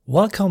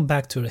Welcome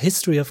back to the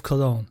History of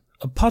Cologne,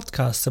 a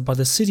podcast about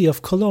the city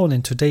of Cologne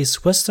in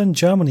today's Western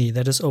Germany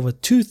that is over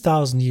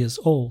 2,000 years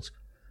old.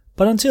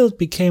 But until it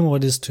became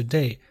what it is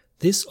today,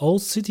 this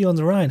old city on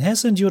the Rhine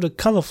has endured a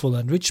colorful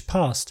and rich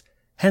past.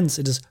 Hence,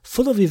 it is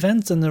full of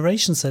events and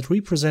narrations that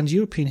represent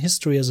European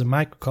history as a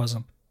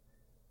microcosm.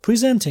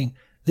 Presenting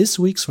this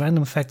week's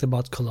random fact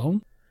about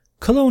Cologne.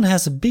 Cologne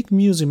has a big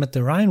museum at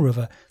the Rhine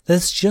River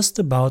that's just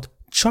about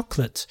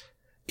chocolate.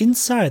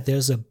 Inside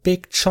there's a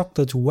big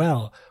chocolate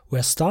well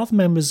where staff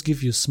members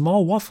give you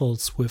small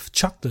waffles with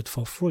chocolate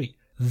for free.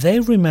 They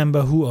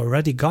remember who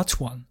already got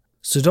one,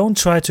 so don't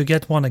try to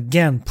get one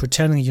again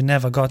pretending you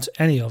never got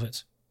any of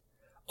it.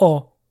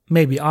 Or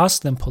maybe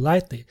ask them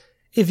politely.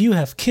 If you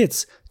have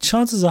kids,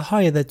 chances are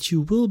higher that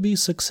you will be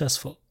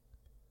successful.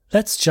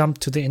 Let's jump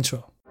to the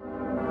intro.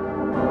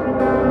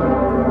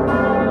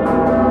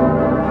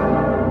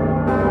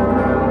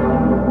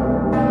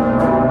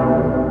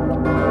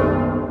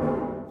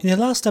 In the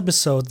last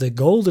episode, the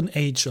golden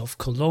age of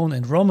Cologne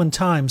in Roman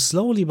times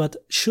slowly but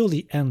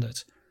surely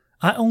ended.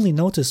 I only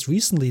noticed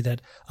recently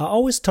that I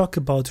always talk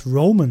about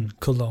Roman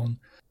Cologne.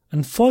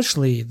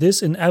 Unfortunately,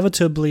 this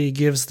inevitably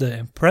gives the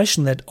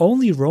impression that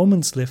only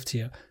Romans lived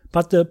here,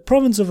 but the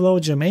province of Lower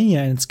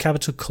Germania and its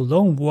capital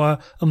Cologne were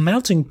a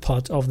melting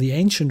pot of the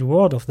ancient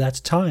world of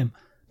that time.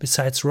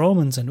 Besides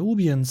Romans and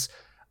Ubians,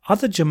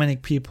 other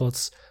Germanic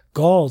peoples,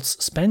 Gauls,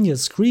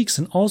 Spaniards, Greeks,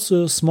 and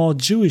also a small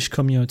Jewish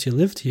community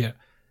lived here.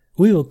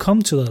 We will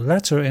come to the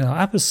latter in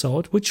our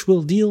episode, which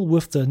will deal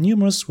with the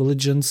numerous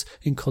religions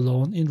in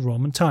Cologne in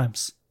Roman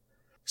times.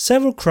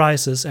 Several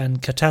crises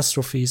and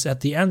catastrophes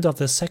at the end of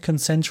the 2nd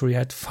century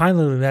had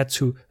finally led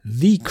to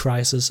the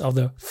crisis of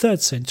the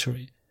 3rd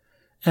century.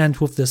 And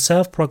with the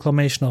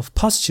self-proclamation of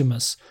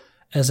Postumus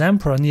as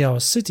emperor near our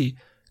city,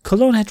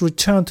 Cologne had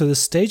returned to the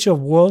stage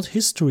of world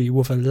history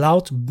with a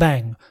loud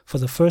bang for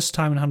the first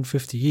time in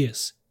 150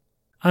 years.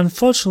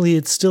 Unfortunately,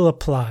 it still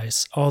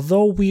applies.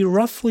 Although we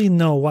roughly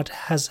know what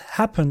has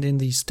happened in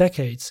these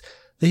decades,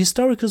 the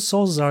historical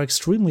sources are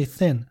extremely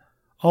thin,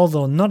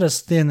 although not as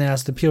thin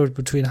as the period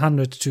between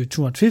 100 to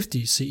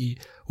 250 CE,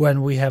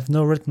 when we have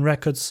no written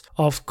records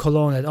of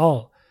Cologne at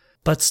all,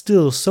 but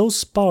still so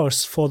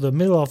sparse for the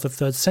middle of the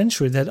 3rd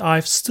century that I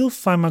still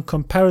find my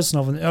comparison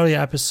of an earlier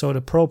episode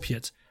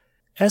appropriate.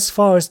 As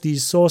far as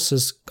these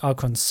sources are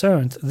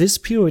concerned, this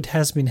period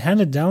has been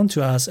handed down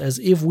to us as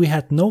if we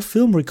had no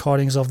film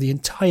recordings of the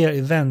entire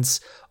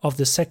events of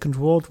the Second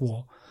World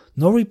War,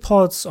 no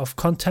reports of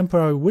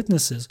contemporary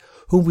witnesses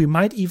whom we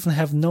might even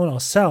have known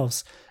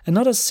ourselves, and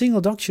not a single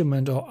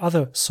document or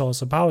other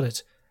source about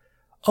it.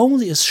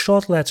 Only a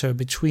short letter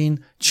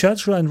between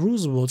Churchill and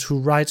Roosevelt who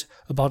write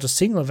about a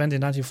single event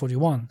in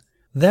 1941.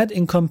 That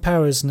in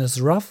comparison is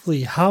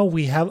roughly how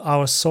we have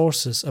our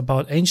sources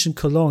about ancient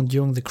Cologne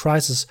during the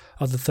crisis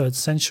of the 3rd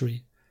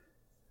century.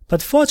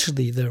 But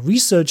fortunately, the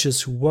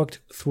researchers who worked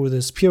through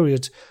this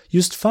period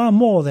used far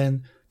more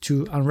than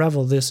to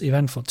unravel this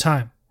eventful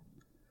time.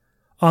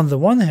 On the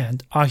one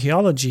hand,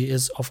 archaeology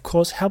is of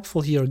course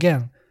helpful here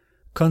again.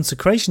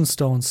 Consecration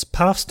stones,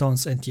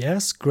 pathstones and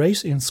yes,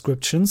 grave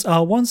inscriptions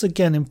are once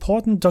again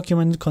important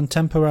documented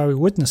contemporary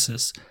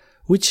witnesses,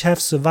 which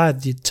have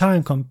survived the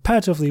time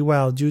comparatively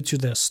well due to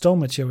their stone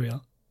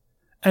material.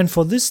 And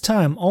for this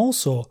time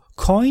also,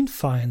 coin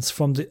finds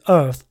from the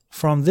earth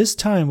from this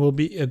time will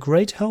be a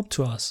great help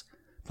to us.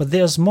 But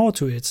there's more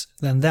to it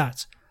than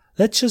that.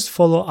 Let's just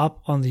follow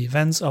up on the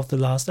events of the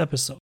last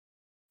episode.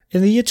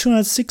 In the year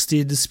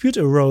 260, a dispute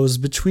arose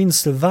between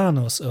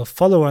Silvanus, a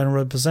follower and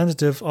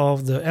representative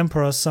of the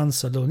emperor's son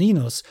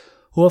Saturninus,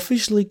 who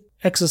officially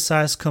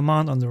exercised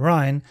command on the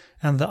Rhine,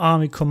 and the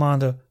army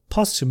commander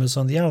Postumus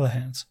on the other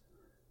hand.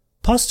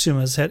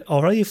 Postumus had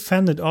already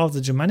fended off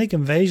the Germanic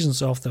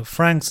invasions of the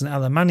Franks and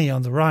Alemanni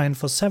on the Rhine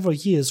for several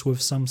years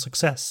with some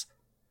success.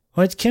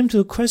 When it came to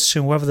the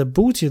question whether the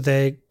booty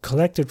they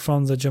collected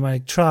from the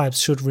Germanic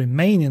tribes should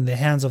remain in the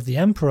hands of the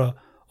emperor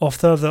or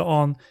further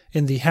on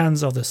in the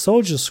hands of the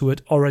soldiers who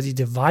had already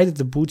divided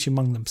the booty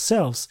among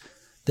themselves,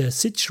 the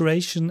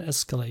situation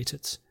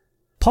escalated.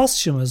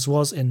 Postumus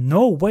was in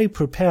no way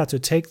prepared to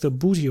take the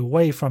booty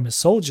away from his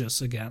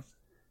soldiers again.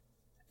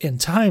 In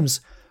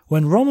times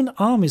when Roman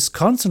armies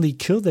constantly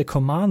killed their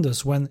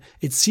commanders when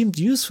it seemed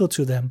useful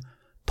to them,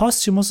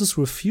 Postumus's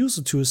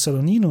refusal to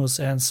Saturninus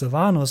and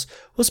Silvanus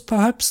was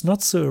perhaps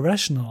not so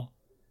irrational.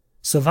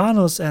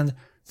 Silvanus and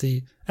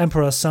the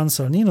emperor's son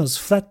Saturninus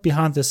fled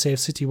behind the safe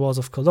city walls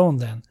of Cologne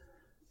then.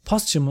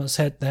 Postumus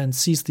had then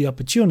seized the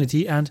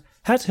opportunity and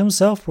had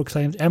himself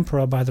proclaimed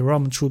emperor by the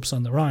Roman troops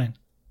on the Rhine.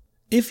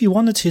 If he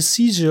wanted his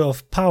seizure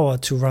of power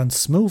to run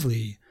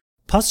smoothly,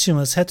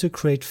 Postumus had to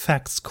create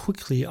facts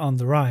quickly on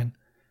the Rhine.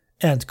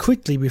 And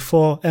quickly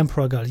before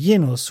Emperor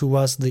Gallienus, who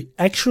was the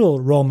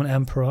actual Roman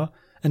emperor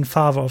and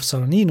father of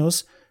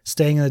Saturninus,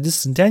 staying in the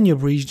distant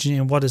Danube region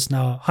in what is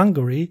now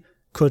Hungary,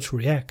 could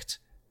react.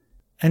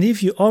 And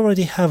if you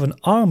already have an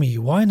army,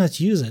 why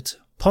not use it?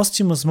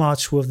 Postumus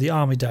marched with the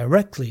army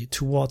directly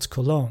towards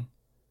Cologne.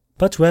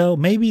 But well,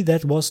 maybe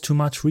that was too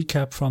much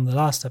recap from the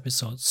last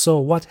episode. So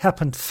what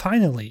happened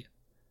finally?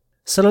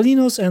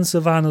 Saturninus and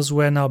Silvanus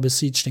were now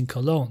besieged in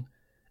Cologne,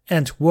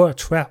 and were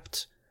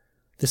trapped.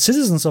 The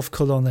citizens of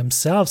Cologne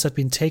themselves had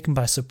been taken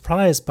by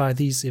surprise by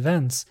these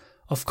events.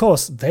 Of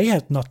course, they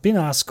had not been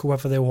asked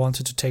whether they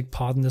wanted to take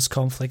part in this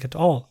conflict at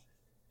all.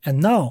 And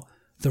now,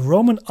 the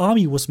Roman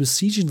army was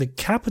besieging the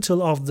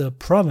capital of the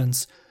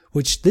province,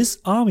 which this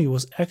army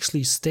was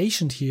actually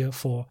stationed here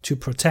for to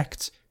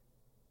protect.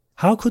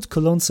 How could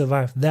Cologne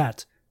survive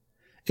that?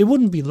 It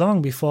wouldn't be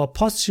long before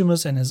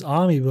Postumus and his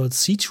army built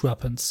siege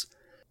weapons.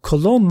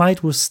 Cologne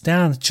might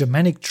withstand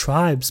Germanic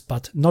tribes,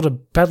 but not a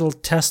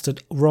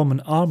battle-tested Roman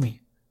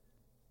army.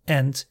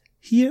 And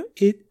here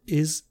it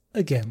is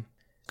again,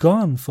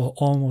 gone for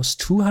almost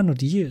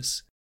 200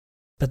 years.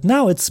 But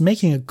now it's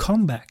making a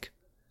comeback.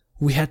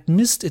 We had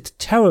missed it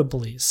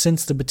terribly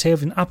since the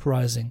Batavian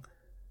uprising.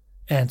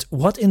 And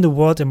what in the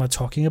world am I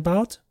talking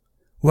about?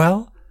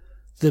 Well,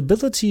 the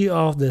ability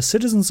of the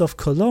citizens of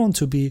Cologne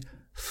to be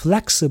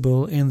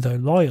flexible in their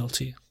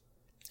loyalty,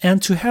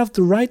 and to have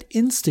the right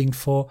instinct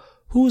for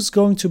who is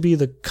going to be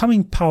the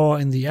coming power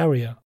in the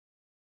area.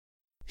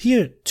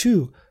 Here,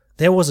 too,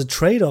 there was a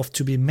trade-off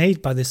to be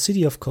made by the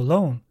city of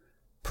Cologne.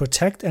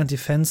 Protect and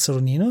defend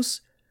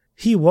Saturninus?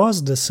 He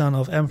was the son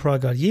of Emperor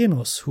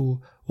Gallienus,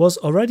 who was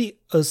already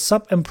a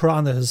sub-emperor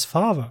under his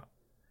father.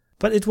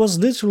 But it was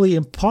literally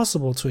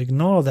impossible to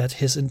ignore that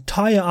his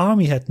entire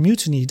army had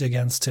mutinied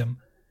against him.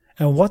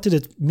 And what did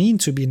it mean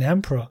to be an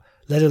emperor,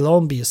 let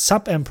alone be a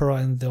sub-emperor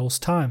in those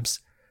times?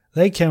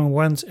 They came and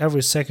went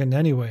every second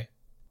anyway.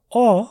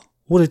 Or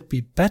would it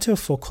be better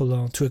for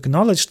Cologne to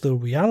acknowledge the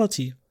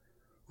reality?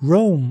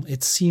 Rome,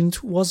 it seemed,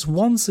 was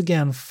once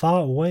again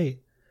far away,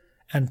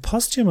 and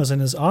Postumus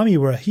and his army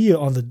were here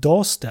on the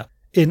doorstep,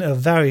 in a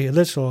very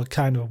literal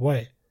kind of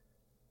way.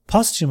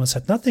 Postumus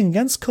had nothing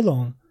against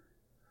Cologne.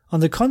 On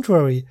the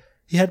contrary,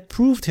 he had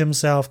proved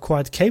himself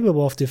quite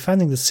capable of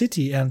defending the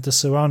city and the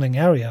surrounding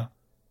area.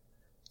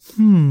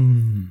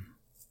 You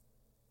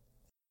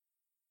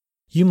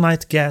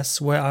might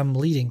guess where I'm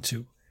leading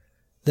to.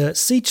 The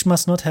siege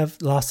must not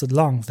have lasted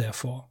long,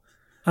 therefore.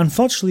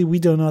 Unfortunately, we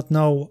do not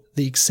know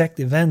the exact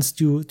events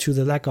due to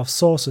the lack of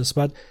sources,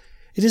 but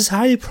it is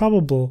highly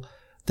probable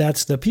that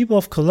the people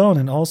of Cologne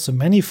and also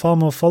many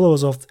former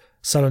followers of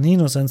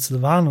Saturninus and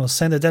Silvanus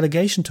sent a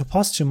delegation to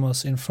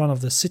Postumus in front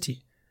of the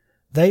city.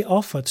 They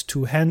offered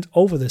to hand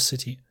over the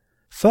city.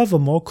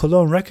 Furthermore,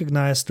 Cologne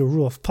recognized the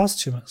rule of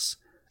Postumus.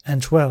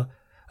 And well,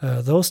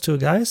 those two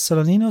guys,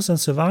 Saturninus and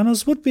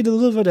Silvanus, would be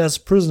delivered as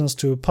prisoners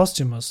to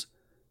Postumus.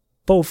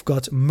 Both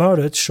got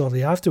murdered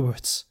shortly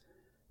afterwards.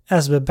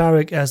 As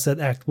barbaric as that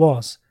act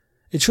was,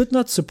 it should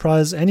not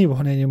surprise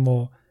anyone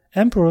anymore.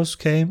 Emperors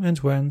came and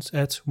went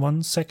at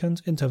 1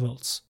 second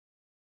intervals.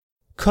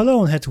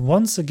 Cologne had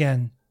once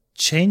again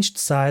changed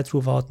sides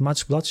without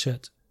much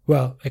bloodshed.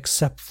 Well,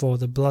 except for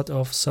the blood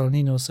of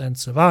Saturninus and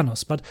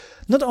Silvanus. But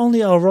not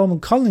only our Roman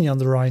colony on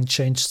the Rhine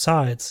changed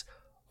sides,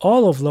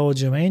 all of Lower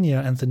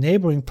Germania and the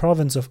neighboring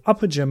province of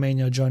Upper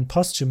Germania joined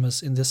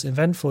Postumus in this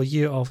eventful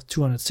year of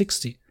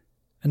 260.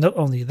 And not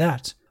only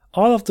that,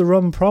 all of the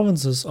Roman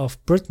provinces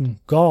of Britain,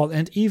 Gaul,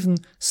 and even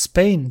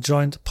Spain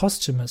joined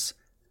Postumus.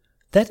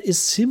 That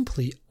is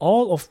simply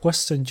all of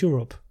Western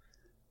Europe.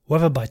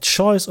 Whether by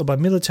choice or by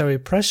military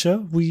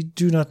pressure, we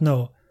do not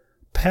know.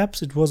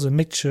 Perhaps it was a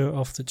mixture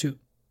of the two.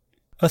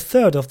 A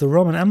third of the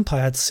Roman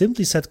Empire had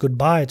simply said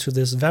goodbye to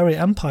this very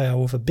empire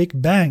with a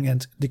big bang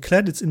and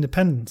declared its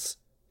independence.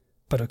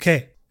 But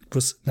okay, it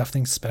was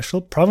nothing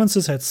special.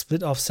 Provinces had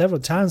split off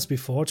several times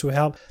before to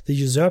help the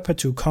usurper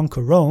to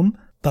conquer Rome,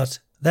 but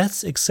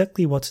that's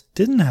exactly what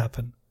didn't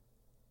happen.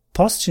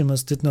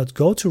 Postumus did not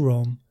go to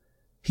Rome.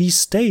 He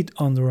stayed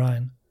on the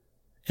Rhine.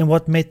 And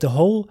what made the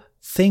whole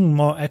thing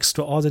more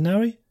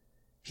extraordinary?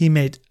 He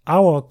made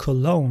our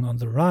Cologne on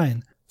the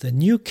Rhine the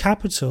new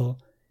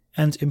capital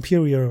and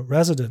imperial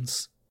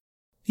residence.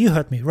 You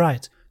heard me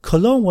right.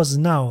 Cologne was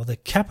now the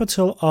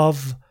capital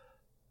of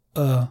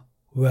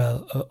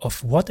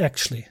of what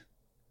actually?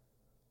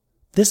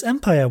 This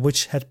empire,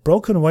 which had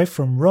broken away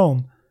from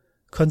Rome,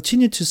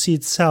 continued to see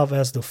itself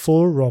as the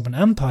full Roman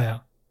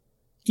Empire,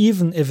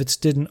 even if it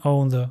didn't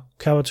own the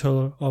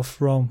capital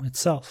of Rome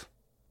itself.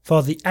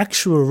 For the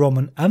actual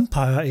Roman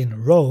Empire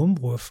in Rome,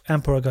 with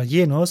Emperor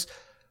Gallienus,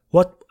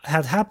 what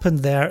had happened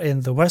there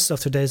in the west of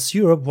today's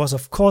Europe was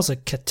of course a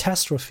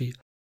catastrophe.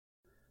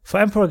 For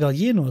Emperor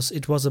Gallienus,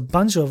 it was a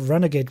bunch of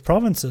renegade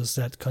provinces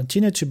that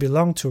continued to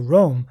belong to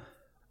Rome.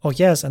 Oh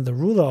yes, and the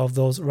ruler of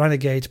those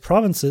renegade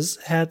provinces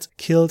had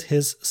killed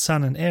his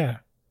son and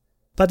heir.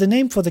 But the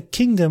name for the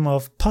kingdom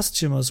of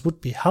Postumus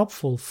would be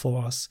helpful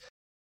for us.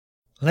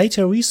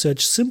 Later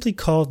research simply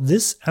called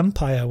this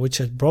empire, which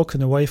had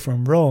broken away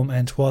from Rome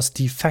and was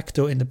de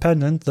facto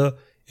independent, the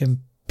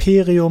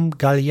Imperium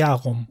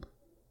Galliarum,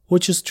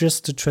 which is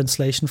just the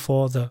translation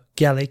for the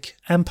Gallic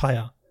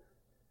Empire.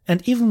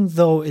 And even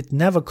though it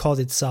never called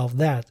itself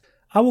that,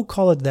 I will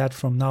call it that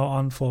from now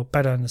on for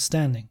better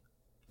understanding.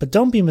 But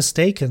don't be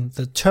mistaken,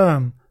 the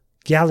term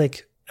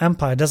Gallic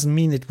Empire doesn't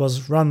mean it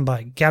was run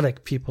by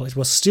Gallic people. It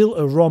was still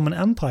a Roman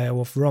Empire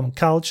with Roman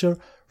culture,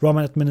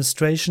 Roman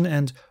administration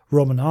and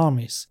Roman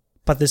armies.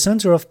 but the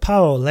center of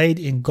power laid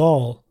in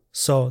Gaul,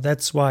 so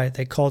that's why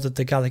they called it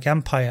the Gallic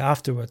Empire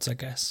afterwards, I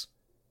guess.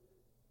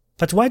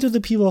 But why do the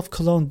people of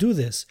Cologne do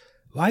this?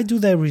 Why do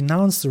they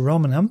renounce the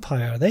Roman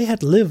Empire? They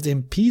had lived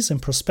in peace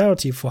and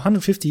prosperity for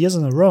 150 years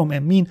in Rome.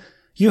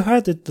 You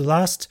heard it the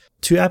last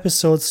 2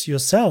 episodes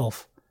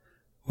yourself.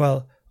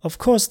 Well, of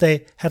course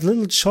they had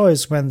little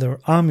choice when the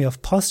army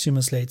of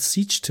Postumus laid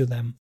siege to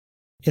them.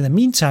 In the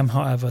meantime,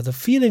 however, the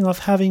feeling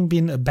of having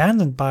been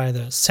abandoned by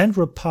the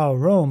central power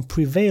Rome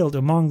prevailed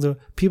among the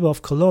people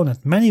of Cologne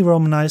and many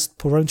Romanized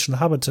provincial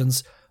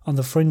inhabitants on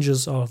the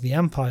fringes of the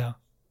empire.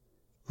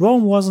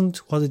 Rome wasn't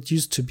what it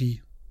used to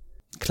be.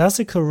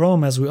 Classical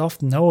Rome, as we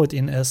often know it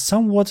in a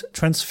somewhat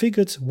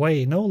transfigured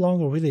way, no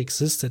longer really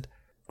existed.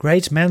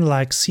 Great men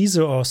like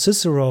Caesar or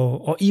Cicero,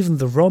 or even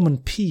the Roman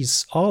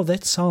peace, all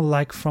that sound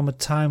like from a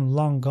time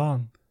long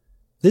gone.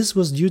 This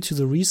was due to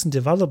the recent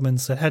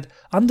developments that had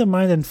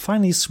undermined and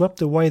finally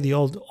swept away the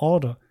old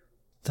order.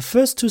 The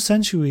first 2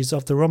 centuries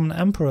of the Roman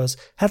emperors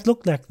had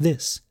looked like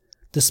this.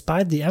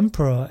 Despite the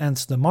emperor and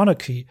the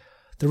monarchy,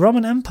 the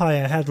Roman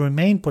Empire had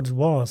remained what it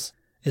was,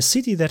 a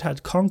city that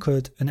had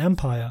conquered an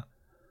empire.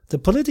 The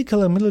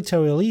political and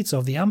military elites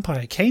of the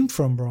empire came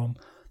from Rome,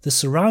 the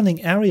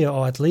surrounding area,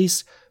 or at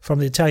least from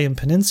the Italian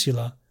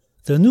peninsula.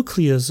 The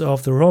nucleus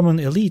of the Roman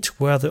elite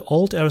were the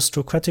old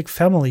aristocratic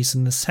families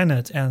in the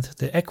Senate and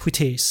the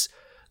equites,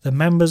 the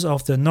members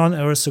of the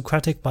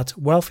non-aristocratic but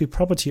wealthy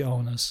property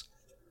owners.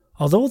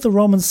 Although the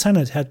Roman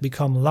Senate had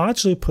become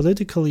largely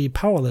politically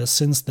powerless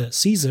since the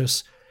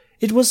Caesars,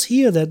 it was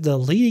here that the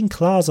leading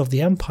class of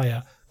the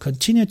empire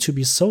continued to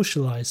be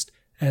socialized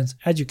and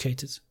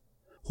educated.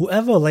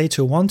 Whoever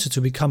later wanted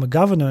to become a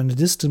governor in a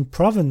distant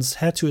province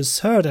had to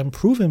assert and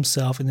prove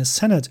himself in the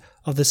Senate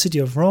of the city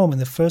of Rome in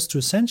the first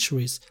 2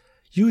 centuries,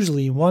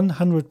 usually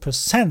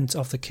 100%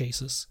 of the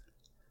cases.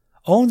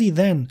 Only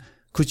then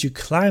could you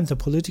climb the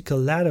political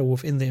ladder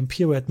within the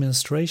imperial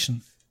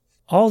administration.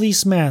 All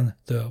these men,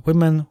 the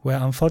women, were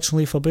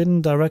unfortunately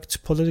forbidden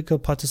direct political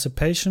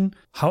participation.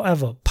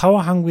 However,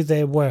 power-hungry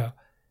they were,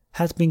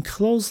 had been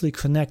closely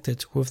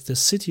connected with the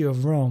city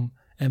of Rome,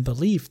 and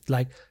believed,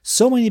 like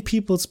so many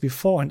peoples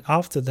before and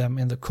after them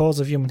in the course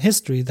of human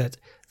history, that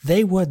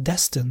they were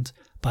destined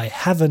by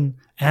heaven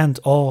and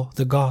or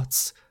the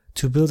gods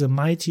to build a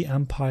mighty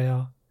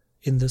empire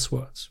in this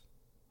world.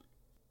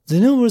 The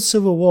numerous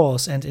civil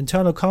wars and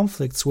internal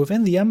conflicts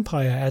within the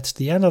empire at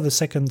the end of the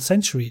 2nd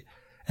century,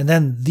 and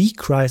then the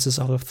crisis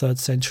of the 3rd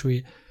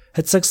century,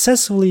 had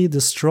successfully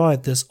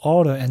destroyed this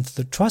order and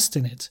the trust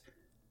in it.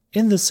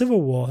 In the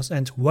civil wars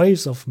and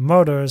waves of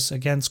murders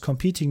against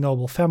competing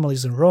noble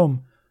families in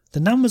Rome, the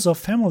numbers of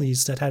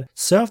families that had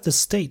served the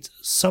state,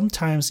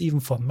 sometimes even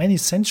for many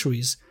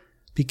centuries,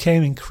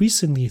 became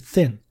increasingly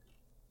thin.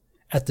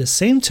 At the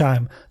same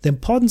time, the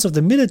importance of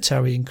the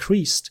military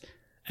increased,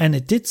 and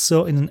it did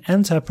so in an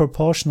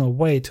anti-proportional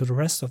way to the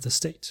rest of the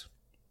state.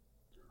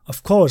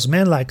 Of course,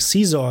 men like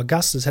Caesar or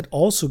Augustus had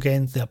also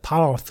gained their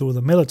power through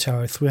the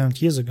military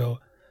 300 years ago,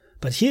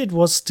 but here it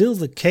was still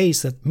the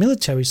case that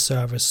military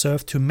service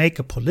served to make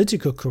a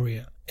political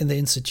career in the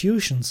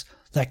institutions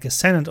like the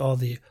Senate or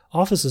the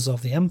offices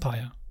of the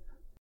empire.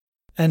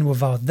 And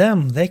without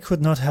them, they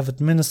could not have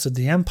administered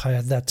the empire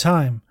at that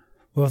time.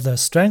 With the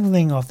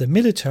strengthening of the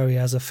military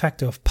as a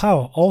factor of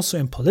power also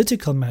in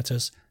political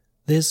matters,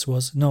 this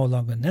was no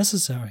longer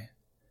necessary.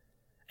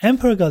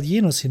 Emperor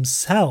Gallienus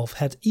himself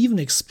had even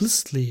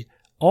explicitly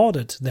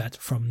ordered that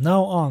from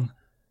now on,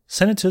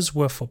 senators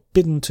were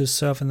forbidden to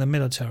serve in the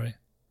military.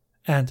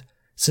 And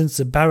since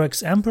the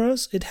barracks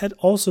emperors, it had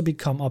also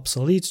become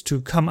obsolete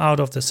to come out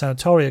of the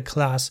senatorial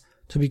class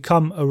to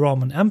become a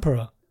Roman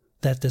emperor.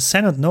 That the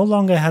Senate no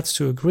longer had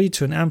to agree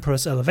to an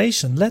emperor's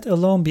elevation, let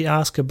alone be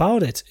asked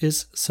about it,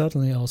 is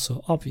certainly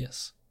also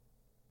obvious.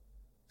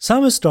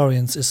 Some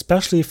historians,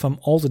 especially from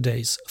older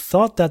days,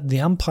 thought that the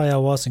empire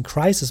was in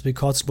crisis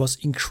because it was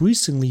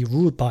increasingly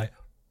ruled by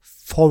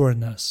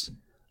foreigners,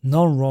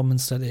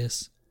 non-Romans that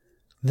is.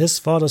 This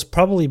thought is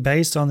probably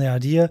based on the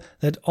idea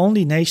that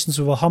only nations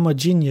with a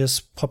homogeneous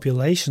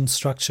population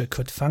structure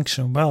could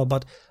function well,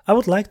 but I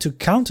would like to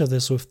counter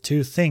this with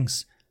 2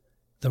 things.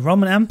 The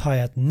Roman Empire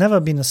had never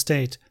been a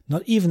state,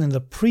 not even in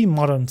the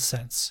pre-modern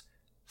sense.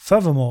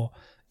 Furthermore,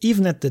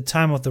 even at the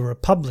time of the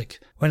Republic,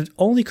 when it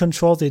only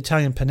controlled the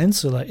Italian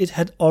peninsula, it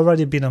had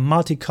already been a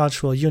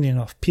multicultural union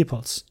of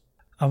peoples.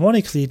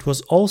 Ironically, it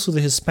was also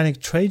the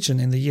Hispanic Trajan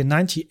in the year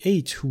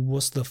 98 who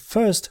was the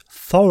first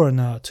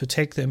foreigner to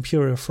take the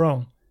imperial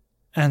throne.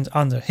 And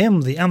under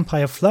him, the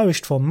empire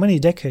flourished for many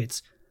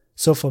decades.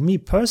 So for me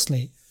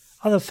personally,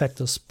 other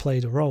factors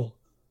played a role.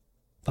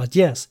 But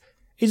yes,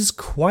 it is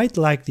quite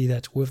likely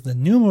that with the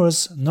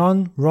numerous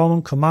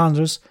non-Roman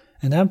commanders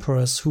and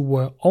emperors who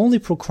were only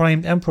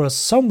proclaimed emperors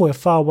somewhere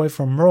far away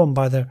from Rome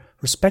by their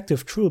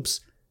respective troops,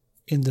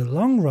 in the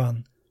long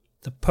run,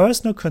 the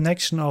personal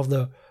connection of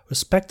the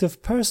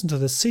respective person to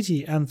the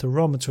city and the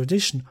Roman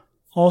tradition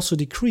also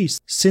decreased,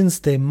 since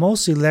they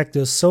mostly lacked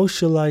the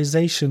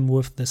socialization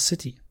with the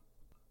city.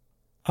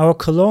 Our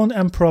Cologne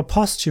Emperor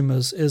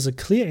Postumus is a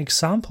clear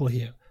example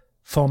here.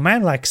 For a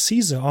man like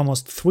Caesar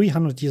almost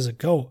 300 years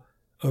ago,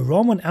 A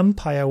Roman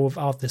Empire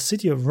without the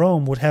city of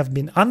Rome would have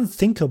been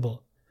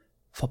unthinkable.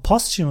 For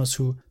Postumus,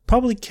 who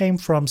probably came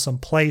from some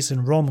place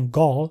in Roman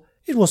Gaul,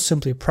 it was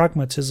simply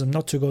pragmatism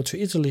not to go to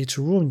Italy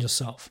to ruin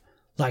yourself,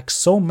 like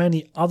so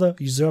many other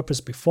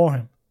usurpers before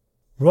him.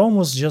 Rome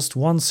was just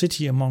one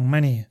city among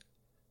many.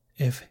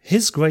 If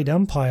his great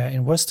empire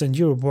in Western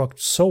Europe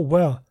worked so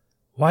well,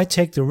 why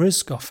take the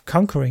risk of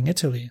conquering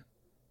Italy?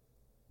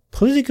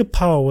 Political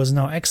power was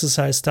now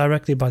exercised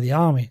directly by the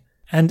army,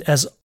 and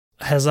as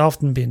has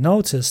often been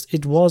noticed,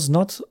 it was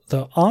not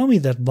the army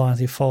that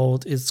blindly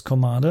followed its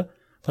commander,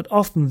 but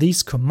often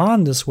these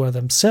commanders were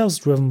themselves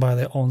driven by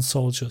their own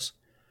soldiers.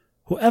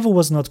 Whoever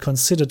was not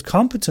considered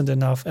competent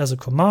enough as a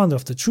commander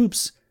of the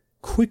troops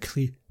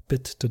quickly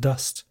bit to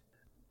dust.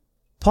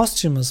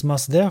 Postumus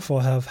must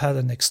therefore have had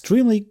an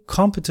extremely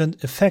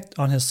competent effect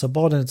on his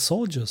subordinate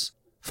soldiers,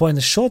 for in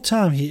a short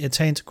time he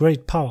attained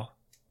great power.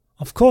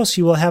 Of course,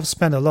 he will have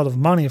spent a lot of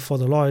money for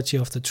the loyalty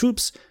of the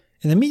troops.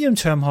 In the medium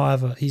term,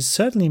 however, he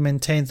certainly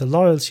maintained the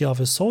loyalty of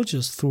his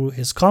soldiers through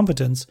his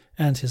competence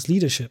and his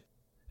leadership,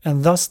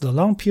 and thus the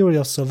long period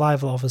of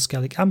survival of his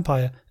Gallic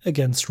Empire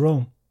against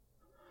Rome.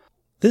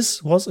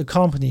 This was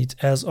accompanied,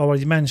 as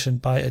already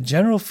mentioned, by a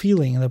general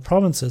feeling in the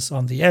provinces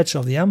on the edge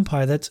of the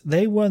empire that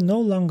they were no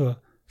longer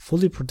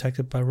fully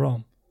protected by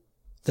Rome.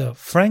 The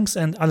Franks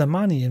and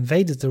Alemanni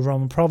invaded the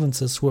Roman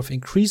provinces with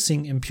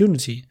increasing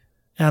impunity,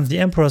 and the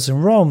emperors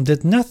in Rome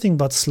did nothing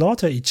but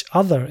slaughter each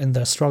other in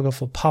their struggle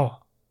for power.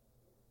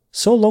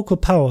 So local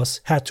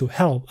powers had to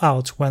help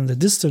out when the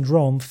distant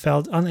Rome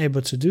felt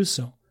unable to do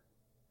so.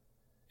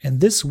 In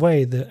this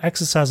way, the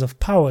exercise of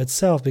power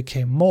itself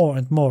became more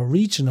and more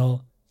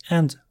regional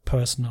and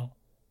personal.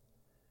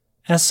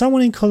 As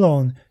someone in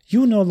Cologne,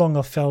 you no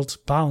longer felt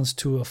bound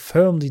to a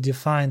firmly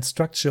defined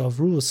structure of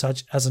rule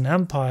such as an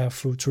empire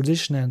through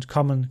tradition and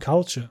common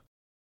culture.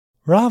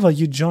 Rather,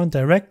 you joined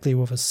directly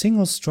with a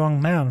single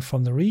strong man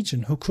from the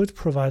region who could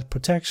provide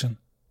protection.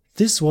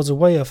 This was a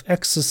way of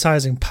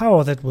exercising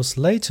power that was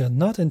later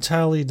not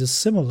entirely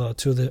dissimilar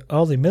to the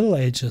early Middle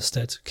Ages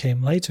that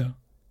came later.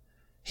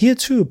 Here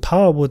too,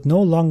 power would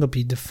no longer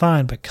be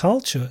defined by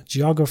culture,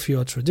 geography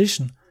or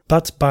tradition,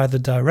 but by the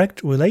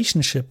direct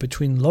relationship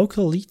between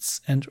local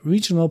elites and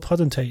regional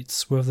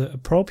potentates with the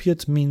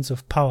appropriate means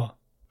of power.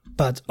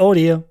 But oh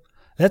dear,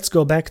 let's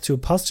go back to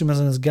Postumus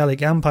and his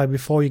Gallic Empire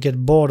before you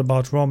get bored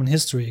about Roman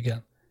history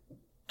again.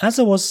 As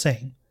I was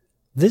saying,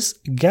 this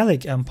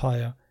Gallic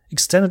Empire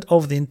extended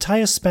over the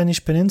entire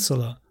Spanish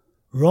peninsula,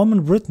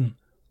 Roman Britain,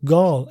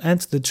 Gaul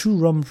and the two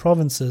Roman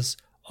provinces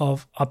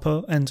of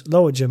Upper and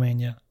Lower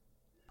Germania.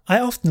 I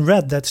often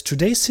read that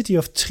today's city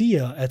of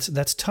Trier, at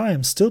that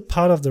time still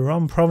part of the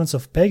Roman province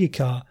of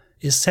Belgica,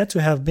 is said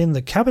to have been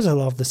the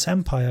capital of this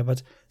empire,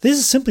 but this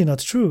is simply not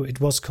true. It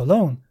was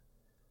Cologne.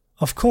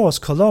 Of course,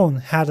 Cologne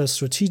had a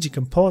strategic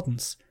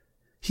importance.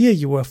 Here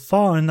you were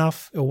far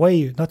enough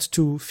away not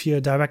to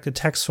fear direct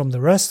attacks from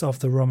the rest of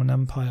the Roman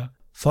Empire,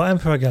 for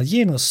Emperor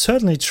Gallienus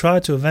certainly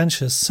tried to avenge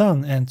his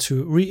son and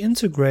to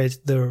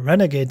reintegrate the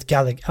renegade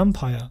Gallic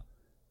Empire.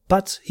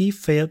 But he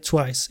failed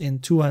twice in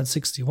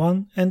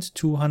 261 and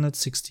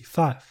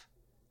 265.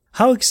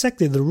 How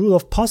exactly the rule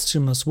of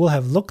Postumus will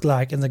have looked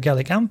like in the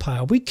Gallic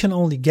Empire we can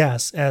only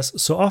guess,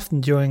 as so often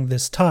during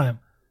this time.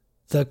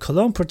 The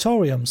Cologne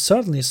Praetorium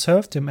certainly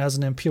served him as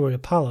an imperial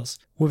palace,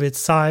 with its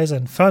size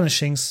and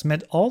furnishings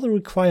met all the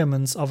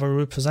requirements of a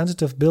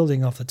representative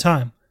building of the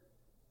time.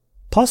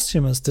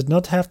 Postumus did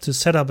not have to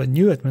set up a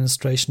new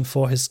administration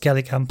for his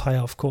Gallic Empire,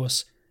 of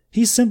course.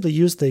 He simply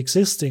used the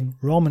existing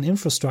Roman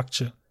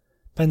infrastructure.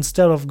 But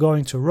instead of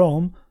going to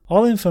Rome,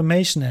 all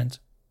information and,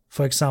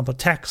 for example,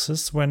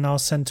 taxes were now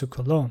sent to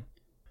Cologne.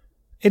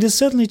 It is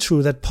certainly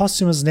true that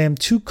Postumus named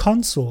 2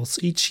 consuls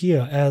each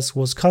year, as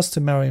was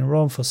customary in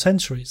Rome for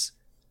centuries.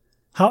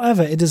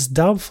 However, it is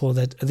doubtful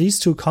that these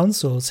 2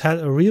 consuls had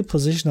a real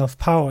position of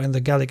power in the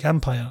Gallic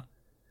Empire.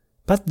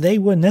 But they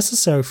were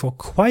necessary for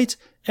quite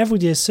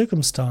everyday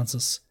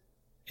circumstances.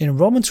 In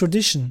Roman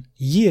tradition,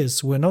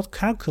 years were not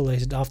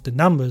calculated after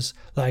numbers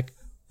like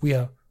we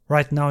are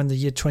right now in the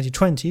year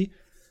 2020,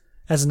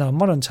 as in our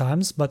modern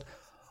times, but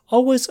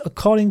always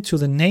according to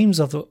the names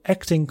of the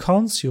acting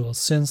consuls,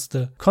 since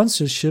the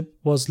consulship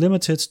was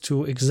limited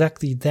to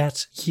exactly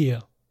that year.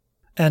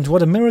 And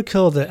what a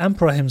miracle, the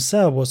emperor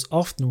himself was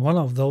often one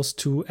of those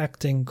 2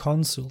 acting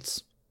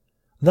consuls.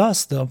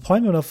 Thus, the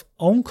appointment of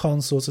own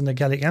consuls in the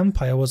Gallic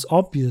Empire was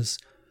obvious.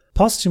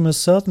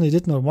 Postumus certainly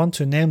did not want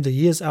to name the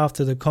years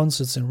after the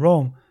consuls in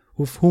Rome,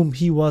 with whom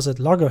he was at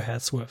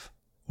loggerheads with.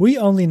 We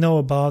only know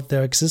about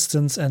their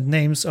existence and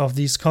names of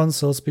these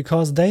consuls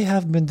because they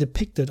have been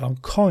depicted on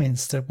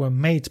coins that were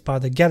made by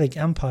the Gallic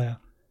Empire,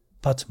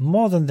 but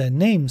more than their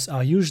names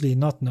are usually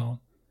not known.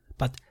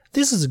 But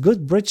this is a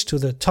good bridge to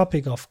the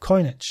topic of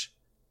coinage.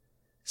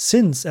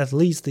 Since at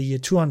least the year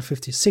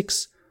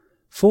 256,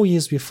 4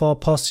 years before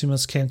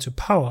Postumus came to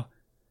power,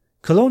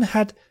 Cologne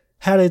had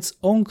its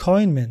own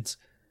coin mint.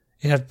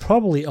 It had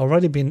probably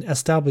already been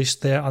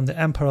established there under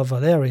Emperor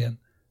Valerian.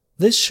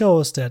 This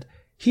shows that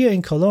here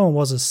in Cologne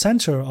was a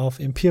center of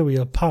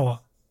imperial power,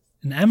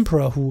 an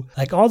emperor who,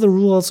 like all the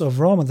rulers of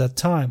Rome at that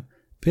time,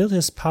 built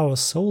his power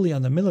solely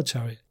on the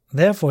military.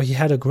 Therefore, he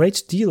had a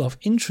great deal of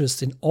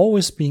interest in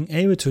always being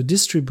able to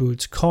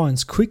distribute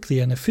coins quickly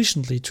and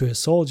efficiently to his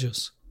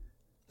soldiers.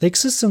 The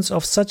existence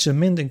of such a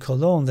mint in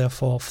Cologne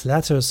therefore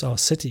flatters our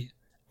city.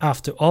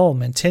 After all,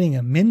 maintaining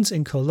a mint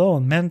in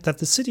Cologne meant that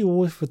the city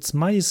with its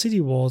mighty city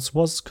walls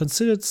was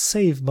considered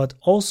safe but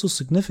also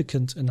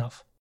significant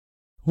enough.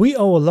 We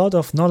owe a lot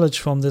of knowledge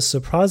from this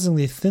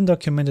surprisingly thin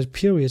documented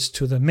period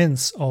to the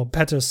mints, or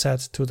better said,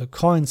 to the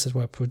coins that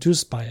were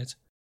produced by it.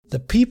 The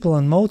people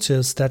and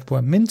motives that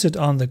were minted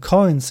on the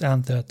coins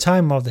and the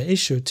time of their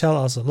issue tell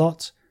us a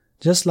lot,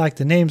 just like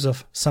the names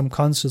of some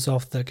consuls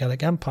of the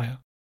Gallic Empire.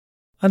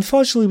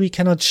 Unfortunately, we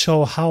cannot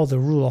show how the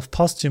rule of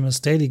Postumus'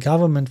 daily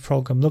government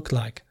program looked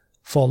like.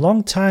 For a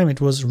long time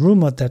it was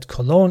rumored that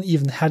Cologne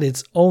even had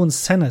its own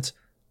senate.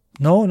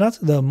 No, not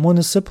the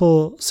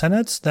municipal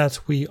senate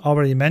that we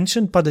already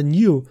mentioned, but a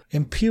new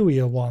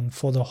imperial one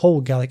for the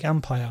whole Gallic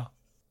Empire.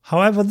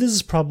 However, this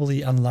is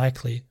probably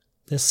unlikely.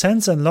 The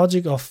sense and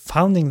logic of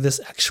founding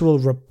this actual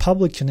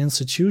republican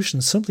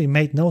institution simply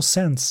made no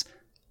sense.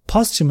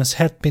 Postumus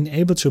had been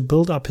able to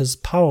build up his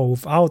power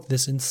without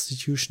this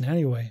institution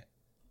anyway.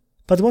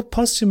 But what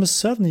Postumus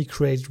certainly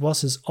created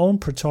was his own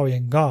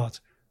Praetorian Guard.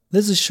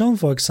 This is shown,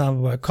 for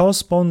example, by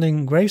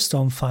corresponding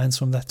gravestone finds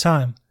from that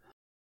time.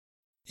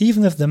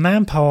 Even if the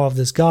manpower of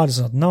this guard is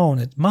not known,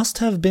 it must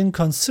have been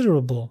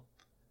considerable.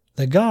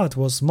 The guard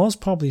was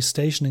most probably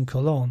stationed in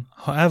Cologne.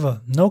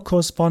 However, no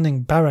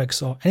corresponding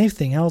barracks or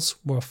anything else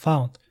were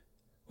found.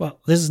 Well,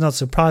 this is not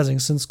surprising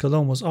since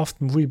Cologne was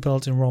often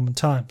rebuilt in Roman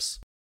times.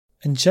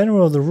 In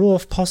general, the rule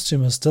of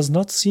Postumus does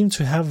not seem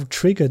to have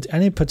triggered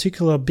any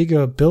particular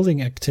bigger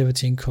building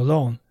activity in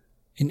Cologne.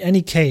 In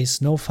any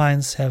case, no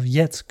finds have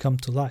yet come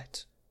to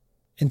light.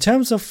 In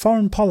terms of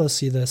foreign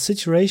policy, the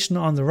situation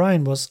on the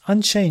Rhine was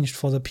unchanged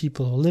for the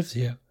people who lived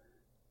here.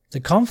 The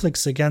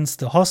conflicts against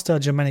the hostile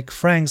Germanic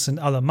Franks and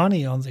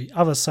Alemanni on the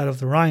other side of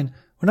the Rhine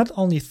were not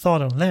only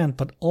fought on land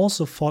but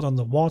also fought on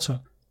the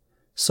water.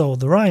 So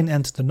the Rhine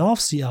and the North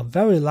Sea are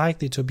very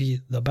likely to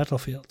be the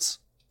battlefields.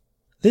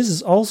 This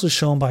is also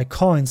shown by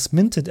coins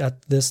minted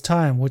at this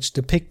time which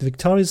depict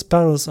victorious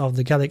battles of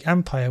the Gallic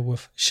Empire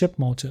with ship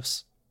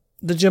motifs.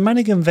 The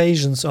Germanic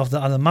invasions of the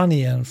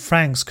Alemanni and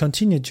Franks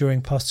continued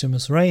during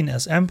Postumus' reign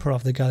as emperor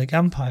of the Gallic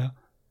Empire,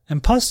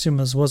 and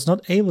Postumus was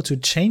not able to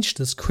change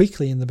this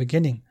quickly in the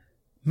beginning.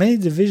 Many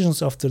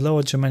divisions of the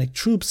lower Germanic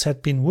troops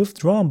had been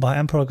withdrawn by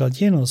Emperor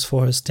Gallienus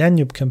for his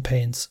Danube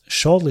campaigns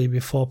shortly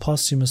before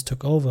Postumus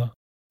took over.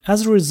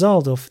 As a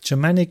result of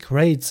Germanic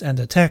raids and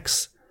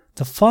attacks,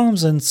 the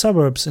farms and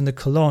suburbs in the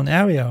Cologne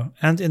area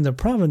and in the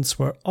province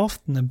were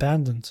often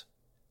abandoned.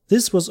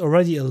 This was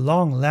already a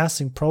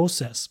long-lasting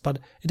process, but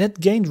it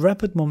had gained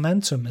rapid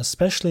momentum,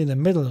 especially in the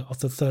middle of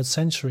the 3rd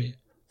century.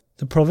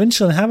 The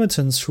provincial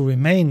inhabitants who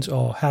remained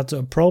or had the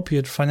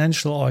appropriate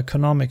financial or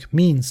economic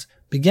means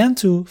began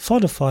to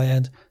fortify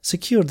and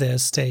secure their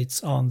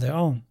estates on their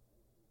own.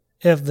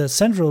 If the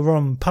central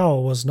Roman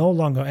power was no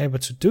longer able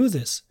to do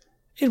this,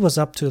 it was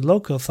up to the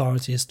local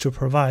authorities to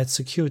provide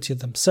security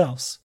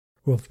themselves,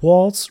 with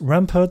walls,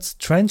 ramparts,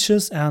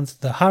 trenches, and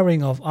the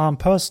hiring of armed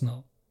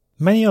personnel.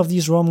 Many of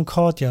these Roman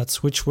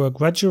courtyards, which were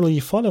gradually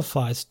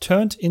fortified,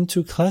 turned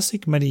into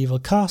classic medieval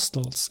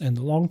castles in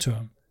the long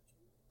term.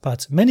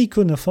 But many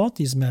couldn't afford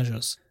these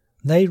measures.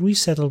 They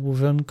resettled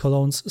within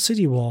Cologne's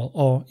city wall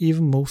or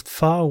even moved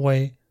far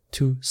away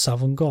to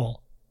southern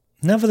Gaul.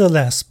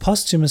 Nevertheless,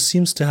 Postumus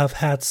seems to have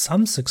had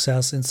some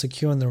success in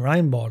securing the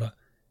Rhine border.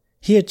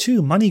 Here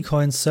too, money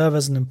coins serve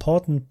as an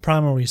important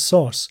primary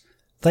source.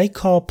 They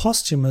call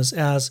Postumus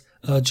as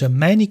a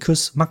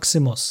Germanicus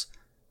Maximus,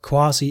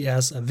 quasi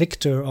as a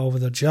victor over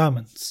the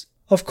Germans.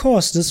 Of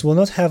course, this will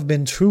not have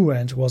been true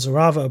and was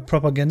rather a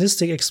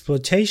propagandistic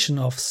exploitation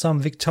of some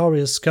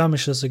victorious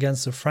skirmishes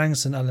against the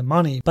Franks and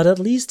Alemanni, but at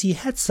least he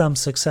had some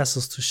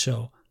successes to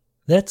show.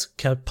 That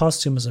kept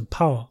Postumus in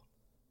power.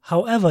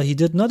 However, he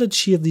did not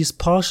achieve these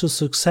partial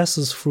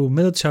successes through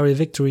military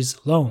victories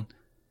alone.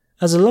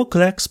 As a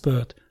local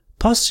expert,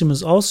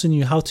 Postumus also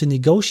knew how to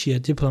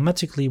negotiate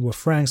diplomatically with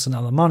Franks and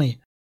Alemanni.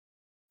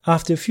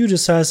 After a few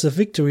decisive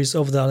victories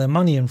over the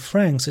Alemanni and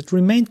Franks, it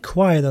remained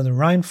quiet on the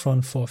Rhine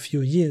front for a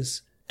few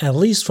years, at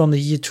least from the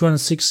year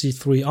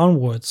 263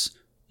 onwards.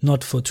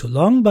 Not for too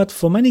long, but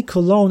for many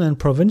Cologne and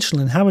provincial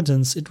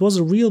inhabitants it was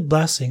a real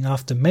blessing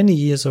after many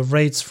years of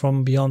raids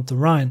from beyond the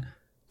Rhine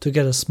to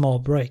get a small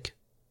break.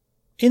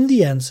 In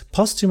the end,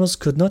 Postumus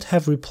could not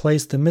have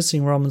replaced the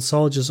missing Roman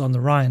soldiers on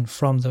the Rhine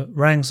from the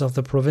ranks of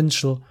the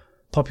provincial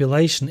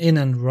population in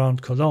and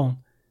around Cologne.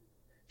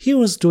 He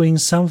was doing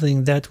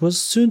something that was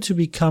soon to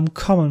become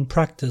common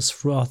practice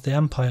throughout the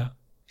empire.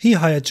 He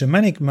hired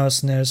Germanic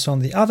mercenaries on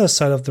the other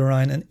side of the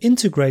Rhine and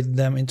integrated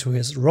them into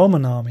his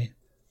Roman army.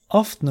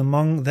 Often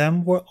among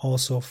them were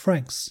also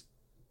Franks.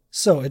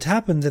 So it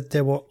happened that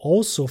there were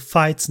also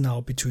fights now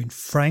between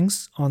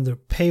Franks on the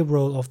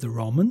payroll of the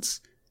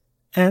Romans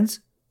and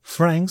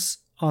Franks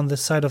on the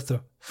side of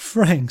the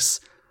Franks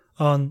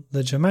on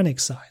the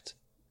Germanic side.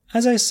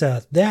 As I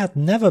said, there had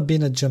never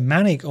been a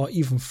Germanic or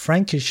even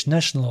Frankish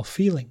national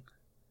feeling.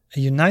 A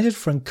united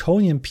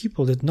Franconian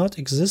people did not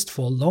exist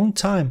for a long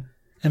time,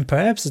 and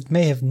perhaps it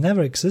may have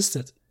never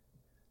existed.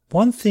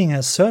 One thing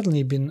has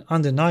certainly been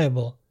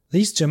undeniable: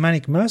 these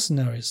Germanic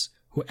mercenaries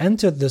who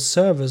entered the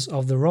service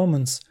of the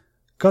Romans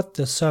got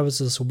their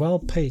services well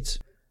paid.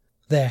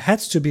 There had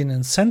to be an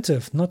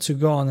incentive not to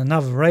go on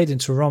another raid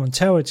into Roman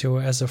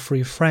territory as a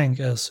free Frank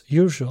as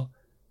usual.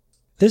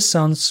 This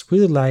sounds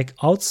really like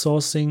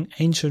outsourcing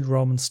ancient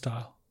Roman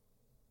style.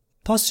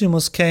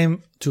 Postumus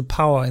came to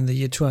power in the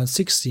year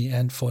 260,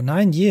 and for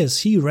 9 years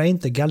he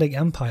reigned the Gallic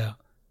Empire.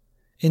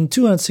 In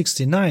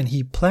 269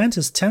 he planned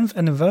his 10th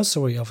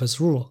anniversary of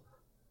his rule.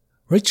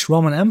 Rich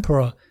Roman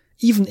emperor,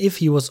 even if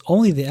he was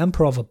only the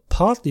emperor of a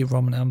partly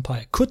Roman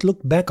empire, could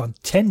look back on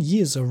 10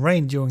 years of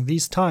reign during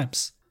these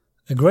times.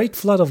 A great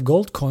flood of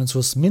gold coins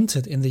was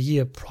minted in the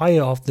year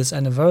prior of this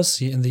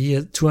anniversary in the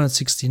year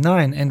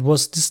 269 and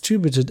was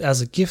distributed as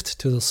a gift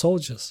to the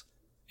soldiers.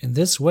 In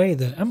this way,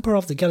 the emperor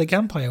of the Gallic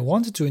Empire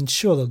wanted to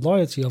ensure the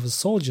loyalty of his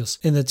soldiers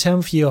in the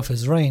 10th year of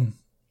his reign.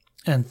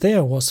 And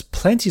there was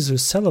plenty to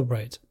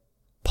celebrate.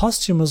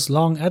 Postumus'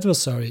 long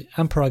adversary,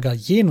 Emperor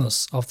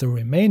Gallienus of the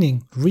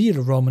remaining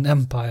real Roman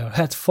Empire,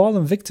 had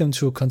fallen victim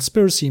to a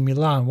conspiracy in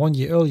Milan 1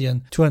 year earlier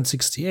in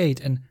 268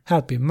 and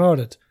had been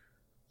murdered.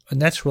 A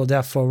natural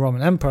death for a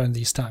Roman Empire in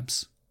these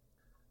times.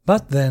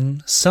 But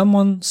then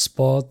someone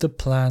spoiled the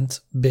planned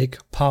big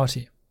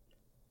party.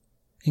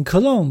 In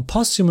Cologne,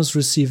 Postumus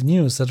received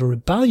news that a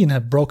rebellion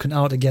had broken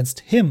out against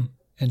him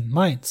in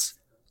Mainz,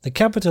 the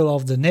capital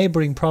of the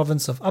neighboring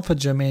province of Upper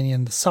Germania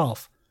in the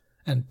south,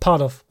 and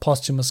part of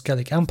Postumus'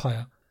 Gallic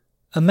Empire.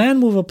 A man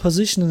with a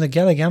position in the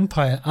Gallic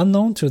Empire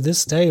unknown to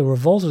this day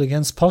revolted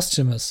against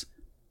Postumus,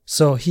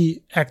 so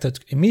he acted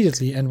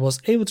immediately and was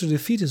able to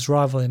defeat his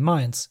rival in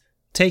Mainz,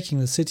 taking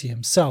the city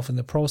himself in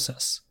the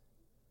process.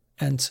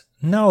 And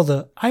now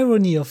the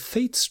irony of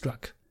fate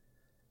struck.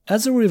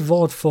 As a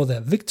reward for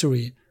their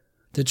victory,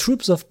 the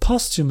troops of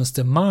Postumus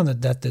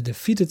demanded that the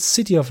defeated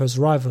city of his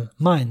rival,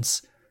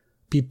 Mainz,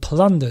 be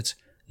plundered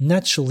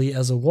naturally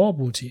as a war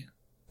booty.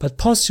 But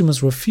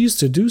Postumus refused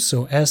to do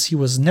so, as he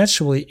was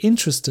naturally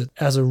interested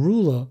as a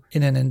ruler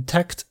in an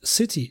intact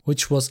city,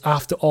 which was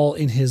after all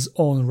in his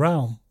own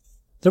realm.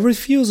 The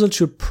refusal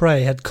to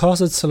pray had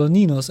costed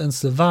Saloninus and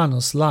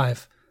Silvanus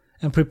life,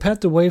 and prepared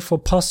the way for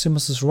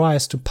Postumus'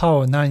 rise to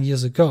power 9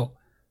 years ago.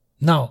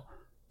 Now,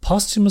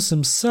 Postumus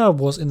himself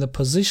was in the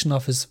position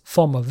of his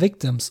former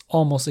victims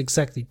almost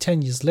exactly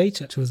 10 years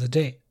later to the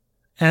day.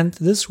 And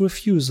this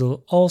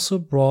refusal also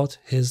brought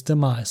his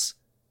demise.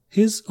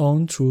 His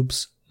own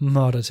troops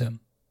murdered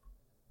him.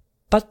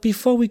 But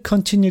before we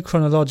continue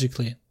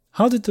chronologically,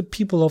 how did the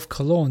people of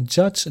Cologne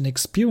judge and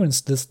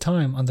experience this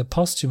time under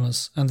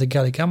Postumus and the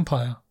Gallic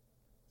Empire?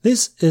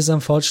 This is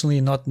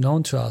unfortunately not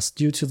known to us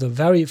due to the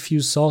very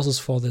few sources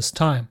for this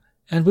time,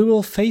 and we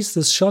will face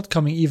this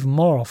shortcoming even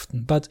more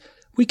often, but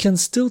we can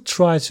still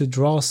try to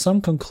draw some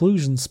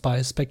conclusions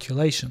by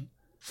speculation.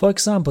 For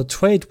example,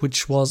 trade,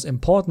 which was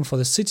important for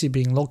the city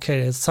being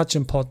located at such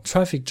important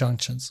traffic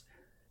junctions.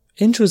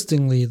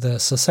 Interestingly, the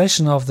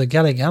secession of the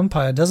Gallic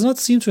Empire does not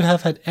seem to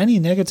have had any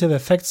negative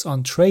effects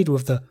on trade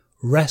with the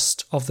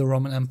rest of the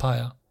Roman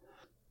Empire.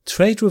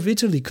 Trade with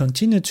Italy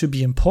continued to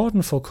be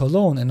important for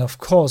Cologne and of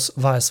course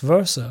vice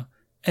versa,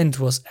 and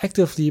was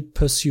actively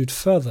pursued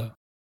further.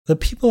 The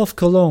people of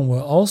Cologne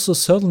were also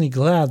certainly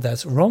glad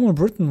that Roman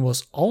Britain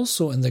was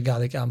also in the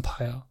Gallic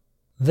Empire.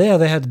 There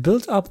they had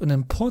built up an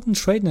important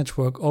trade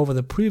network over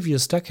the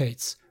previous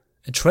decades,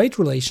 a trade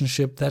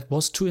relationship that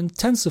was to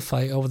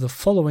intensify over the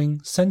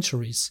following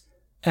centuries,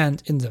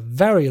 and in the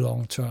very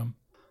long term.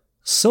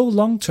 So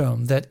long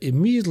term that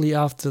immediately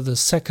after the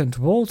Second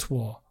World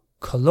War,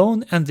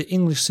 Cologne and the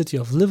English city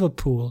of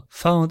Liverpool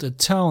found a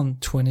town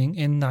twinning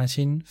in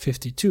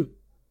 1952.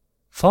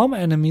 Former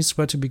enemies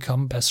were to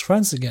become best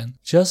friends again,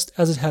 just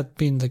as it had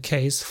been the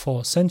case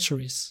for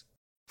centuries.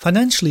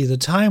 Financially, the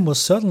time was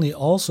certainly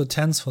also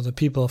tense for the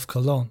people of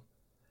Cologne.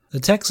 The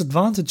tax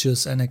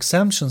advantages and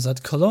exemptions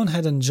that Cologne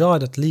had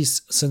enjoyed at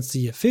least since the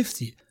year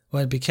 50,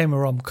 when it became a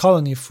Roman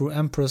colony through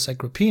Empress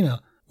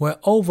Agrippina, were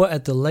over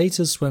at the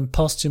latest when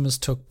Postumus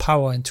took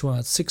power in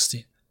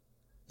 260.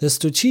 The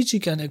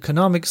strategic and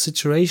economic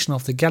situation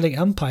of the Gallic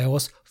Empire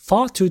was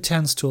far too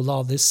tense to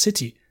allow this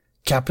city,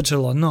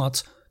 capital or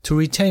not, to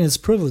retain its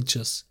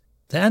privileges.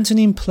 The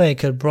Antonine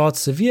Plague had brought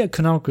severe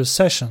economic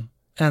recession,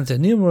 and the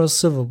numerous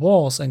civil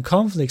wars and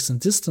conflicts in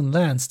distant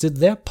lands did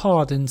their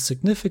part in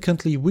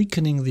significantly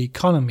weakening the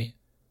economy.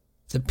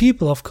 The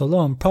people of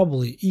Cologne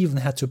probably even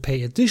had to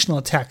pay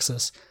additional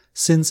taxes,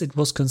 since it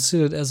was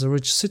considered as a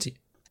rich city.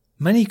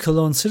 Many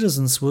Cologne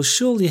citizens will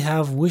surely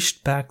have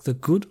wished back the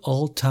good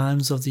old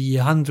times of the year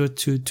 100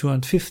 to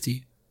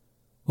 250.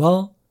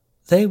 Well,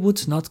 they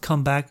would not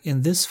come back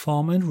in this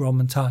form in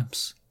Roman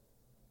times.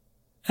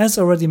 As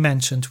already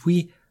mentioned,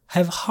 we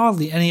have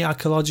hardly any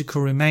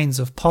archaeological remains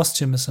of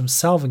Postumus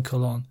himself in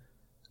Cologne.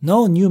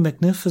 No new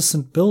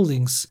magnificent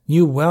buildings,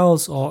 new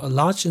wells, or a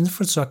large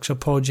infrastructure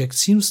project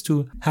seems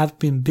to have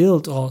been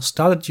built or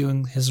started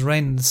during his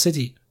reign in the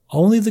city.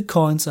 Only the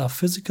coins are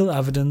physical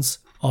evidence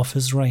of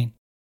his reign.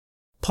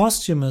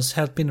 Postumus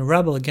had been a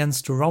rebel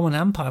against the Roman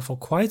Empire for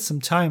quite some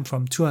time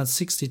from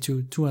 260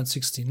 to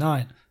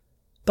 269,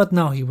 but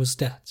now he was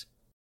dead.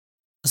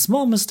 A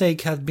small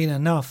mistake had been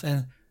enough,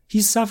 and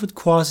he suffered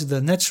quasi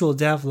the natural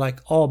death like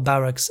all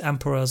barracks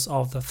emperors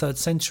of the 3rd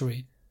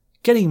century,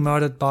 getting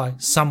murdered by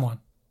someone.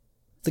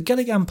 The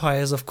Gallic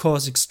Empire is of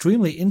course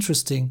extremely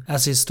interesting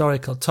as a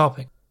historical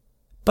topic,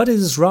 but it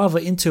is rather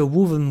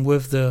interwoven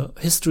with the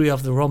history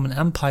of the Roman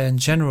Empire in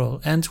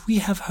general, and we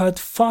have heard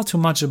far too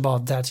much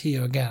about that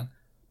here again.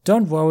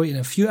 Don't worry, in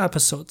a few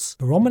episodes,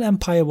 the Roman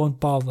Empire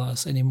won't bother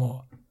us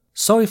anymore.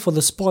 Sorry for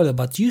the spoiler,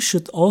 but you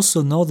should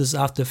also know this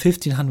after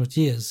 1500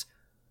 years.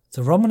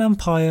 The Roman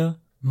Empire,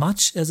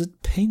 much as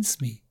it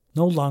pains me,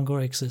 no longer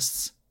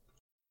exists.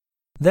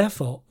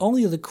 Therefore,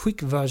 only the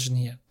quick version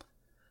here.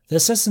 The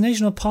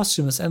assassination of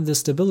Postumus and the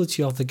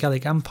stability of the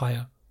Gallic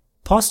Empire.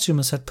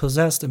 Postumus had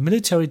possessed a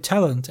military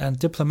talent and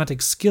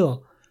diplomatic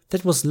skill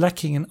that was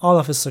lacking in all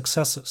of his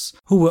successors,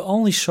 who were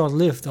only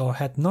short-lived or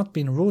had not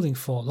been ruling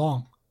for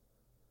long.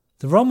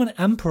 The Roman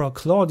Emperor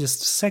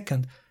Claudius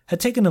II had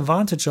taken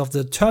advantage of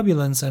the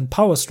turbulence and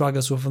power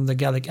struggles within the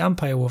Gallic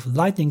Empire with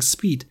lightning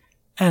speed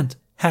and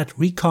had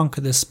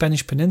reconquered the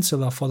Spanish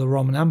peninsula for the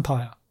Roman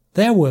Empire.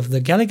 Therewith, the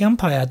Gallic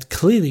Empire had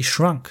clearly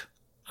shrunk.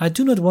 I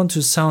do not want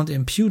to sound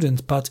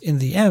impudent, but in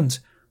the end,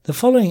 the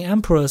following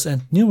emperors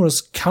and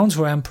numerous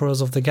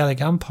counter-emperors of the Gallic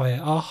Empire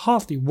are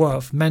hardly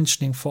worth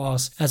mentioning for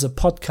us as a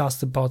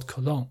podcast about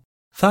Cologne.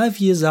 5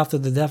 years after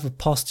the death of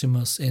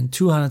Postumus in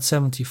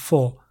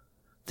 274,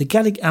 the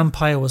Gallic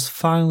Empire was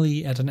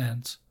finally at an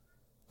end.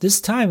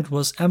 This time it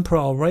was Emperor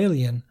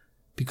Aurelian,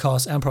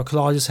 because Emperor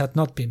Claudius had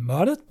not been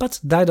murdered but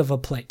died of a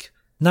plague.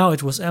 Now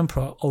it was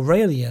Emperor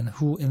Aurelian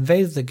who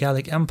invaded the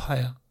Gallic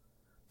Empire.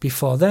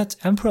 Before that,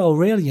 Emperor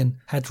Aurelian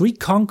had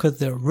reconquered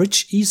the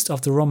rich east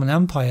of the Roman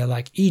Empire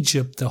like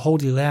Egypt, the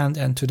Holy Land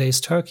and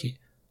today's Turkey.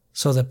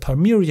 So the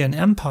Palmyrian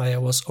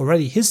Empire was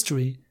already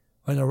history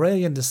when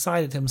Aurelian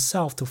decided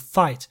himself to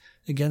fight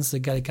against the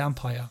Gallic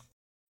Empire.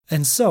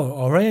 And so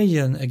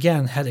Aurelian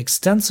again had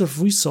extensive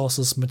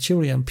resources,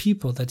 material and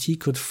people that he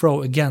could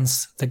throw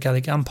against the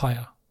Gallic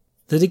Empire.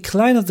 The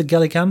decline of the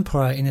Gallic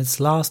Empire in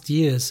its last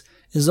years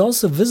is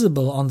also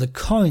visible on the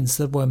coins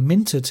that were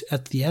minted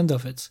at the end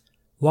of it.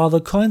 While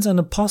the coins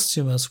under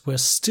Postumus were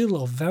still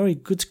of very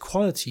good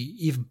quality,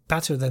 even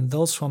better than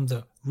those from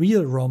the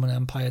real Roman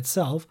Empire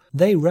itself,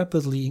 they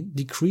rapidly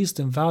decreased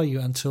in value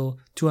until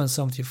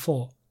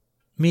 274,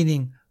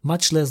 meaning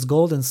much less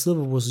gold and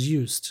silver was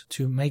used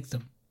to make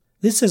them.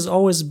 This has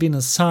always been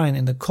a sign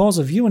in the course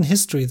of human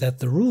history that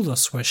the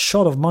rulers were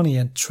short of money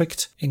and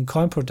tricked in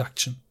coin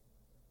production.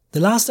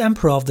 The last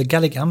emperor of the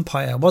Gallic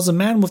Empire was a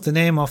man with the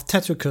name of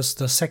Tetricus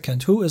II,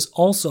 who is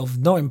also of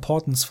no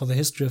importance for the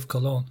history of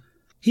Cologne.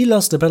 He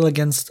lost the battle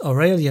against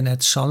Aurelian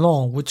at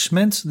Cologne, which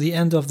meant the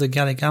end of the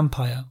Gallic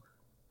Empire.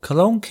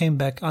 Cologne came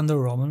back under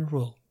Roman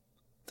rule.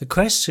 The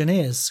question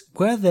is,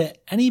 were there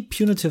any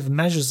punitive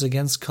measures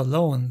against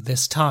Cologne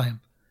this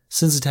time,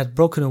 since it had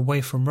broken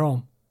away from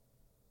Rome?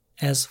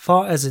 As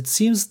far as it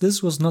seems,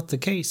 this was not the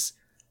case.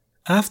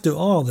 After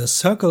all, the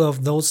circle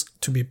of those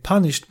to be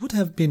punished would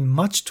have been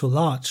much too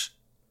large.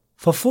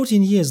 For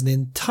 14 years, the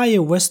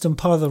entire western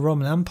part of the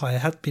Roman Empire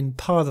had been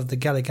part of the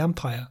Gallic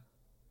Empire.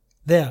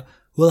 There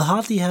will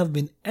hardly have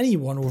been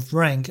anyone with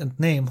rank and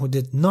name who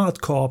did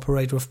not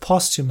cooperate with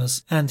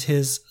Postumus and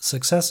his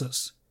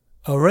successors.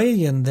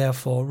 Aurelian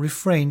therefore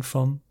refrained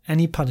from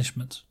any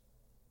punishment.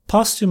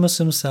 Postumus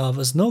himself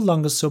is no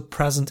longer so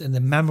present in the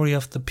memory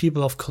of the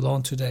people of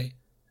Cologne today.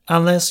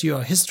 Unless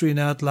you're a history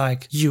nerd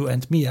like you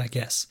and me, I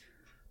guess.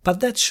 But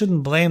that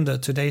shouldn't blame the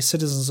today's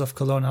citizens of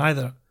Cologne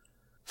either.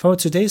 From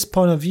today's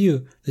point of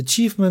view, the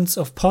achievements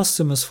of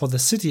Postumus for the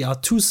city are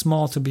too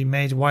small to be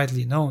made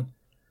widely known.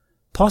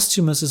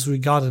 Postumus is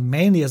regarded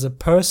mainly as a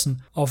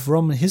person of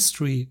Roman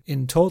history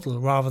in total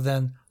rather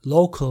than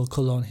local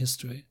Cologne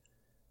history.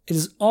 It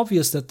is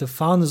obvious that the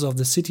founders of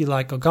the city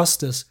like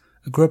Augustus,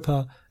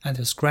 Agrippa and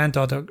his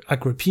granddaughter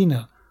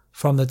Agrippina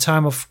from the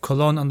time of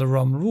Cologne under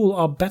Roman rule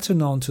are better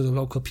known to the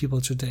local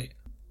people today.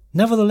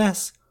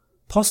 Nevertheless,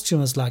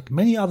 Postumus, like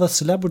many other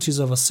celebrities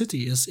of a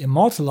city, is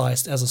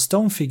immortalized as a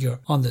stone figure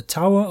on the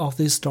tower of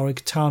the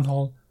historic town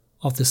hall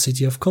of the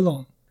city of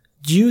Cologne.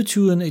 Due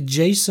to an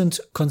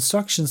adjacent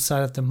construction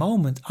site at the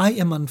moment, I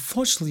am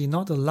unfortunately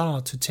not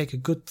allowed to take a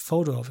good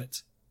photo of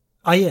it.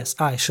 Yes,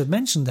 I should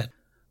mention that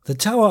the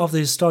tower of the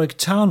historic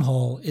town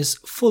hall is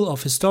full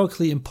of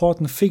historically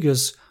important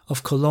figures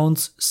of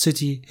Cologne's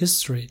city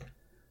history,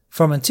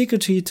 from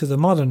antiquity to the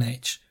modern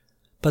age.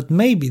 But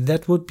maybe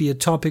that would be a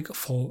topic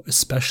for a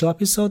special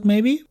episode,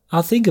 maybe?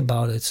 I'll think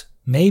about it.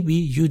 Maybe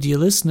you, dear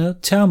listener,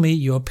 tell me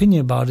your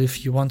opinion about it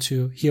if you want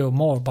to hear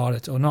more about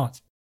it or not.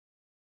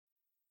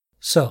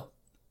 So,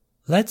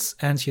 let's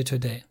end here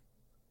today.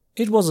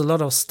 It was a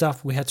lot of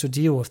stuff we had to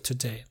deal with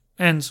today.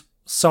 And,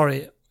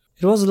 sorry,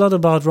 it was a lot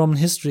about Roman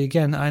history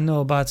again, I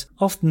know, but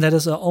often that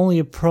is our only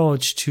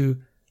approach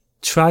to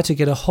try to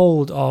get a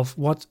hold of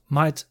what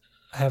might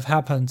have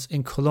happened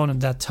in Cologne at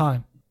that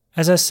time.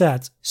 As I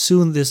said,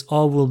 soon this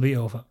all will be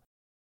over.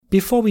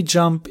 Before we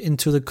jump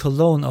into the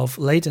Cologne of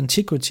late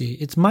antiquity,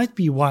 it might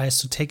be wise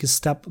to take a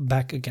step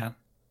back again.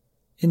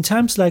 In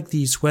times like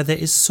these, where there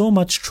is so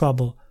much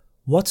trouble,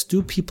 what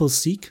do people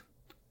seek?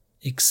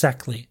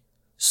 Exactly,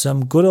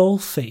 some good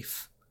old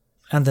faith.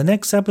 And the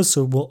next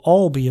episode will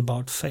all be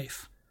about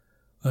faith,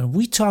 when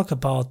we talk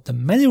about the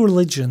many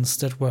religions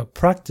that were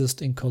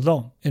practiced in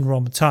Cologne in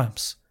Roman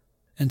times,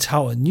 and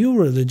how a new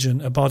religion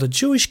about a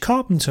Jewish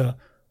carpenter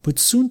would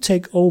soon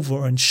take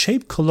over and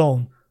shape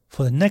Cologne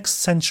for the next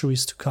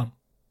centuries to come.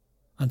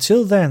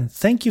 Until then,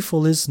 thank you for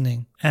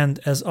listening, and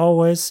as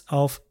always,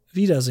 auf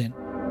Wiedersehen.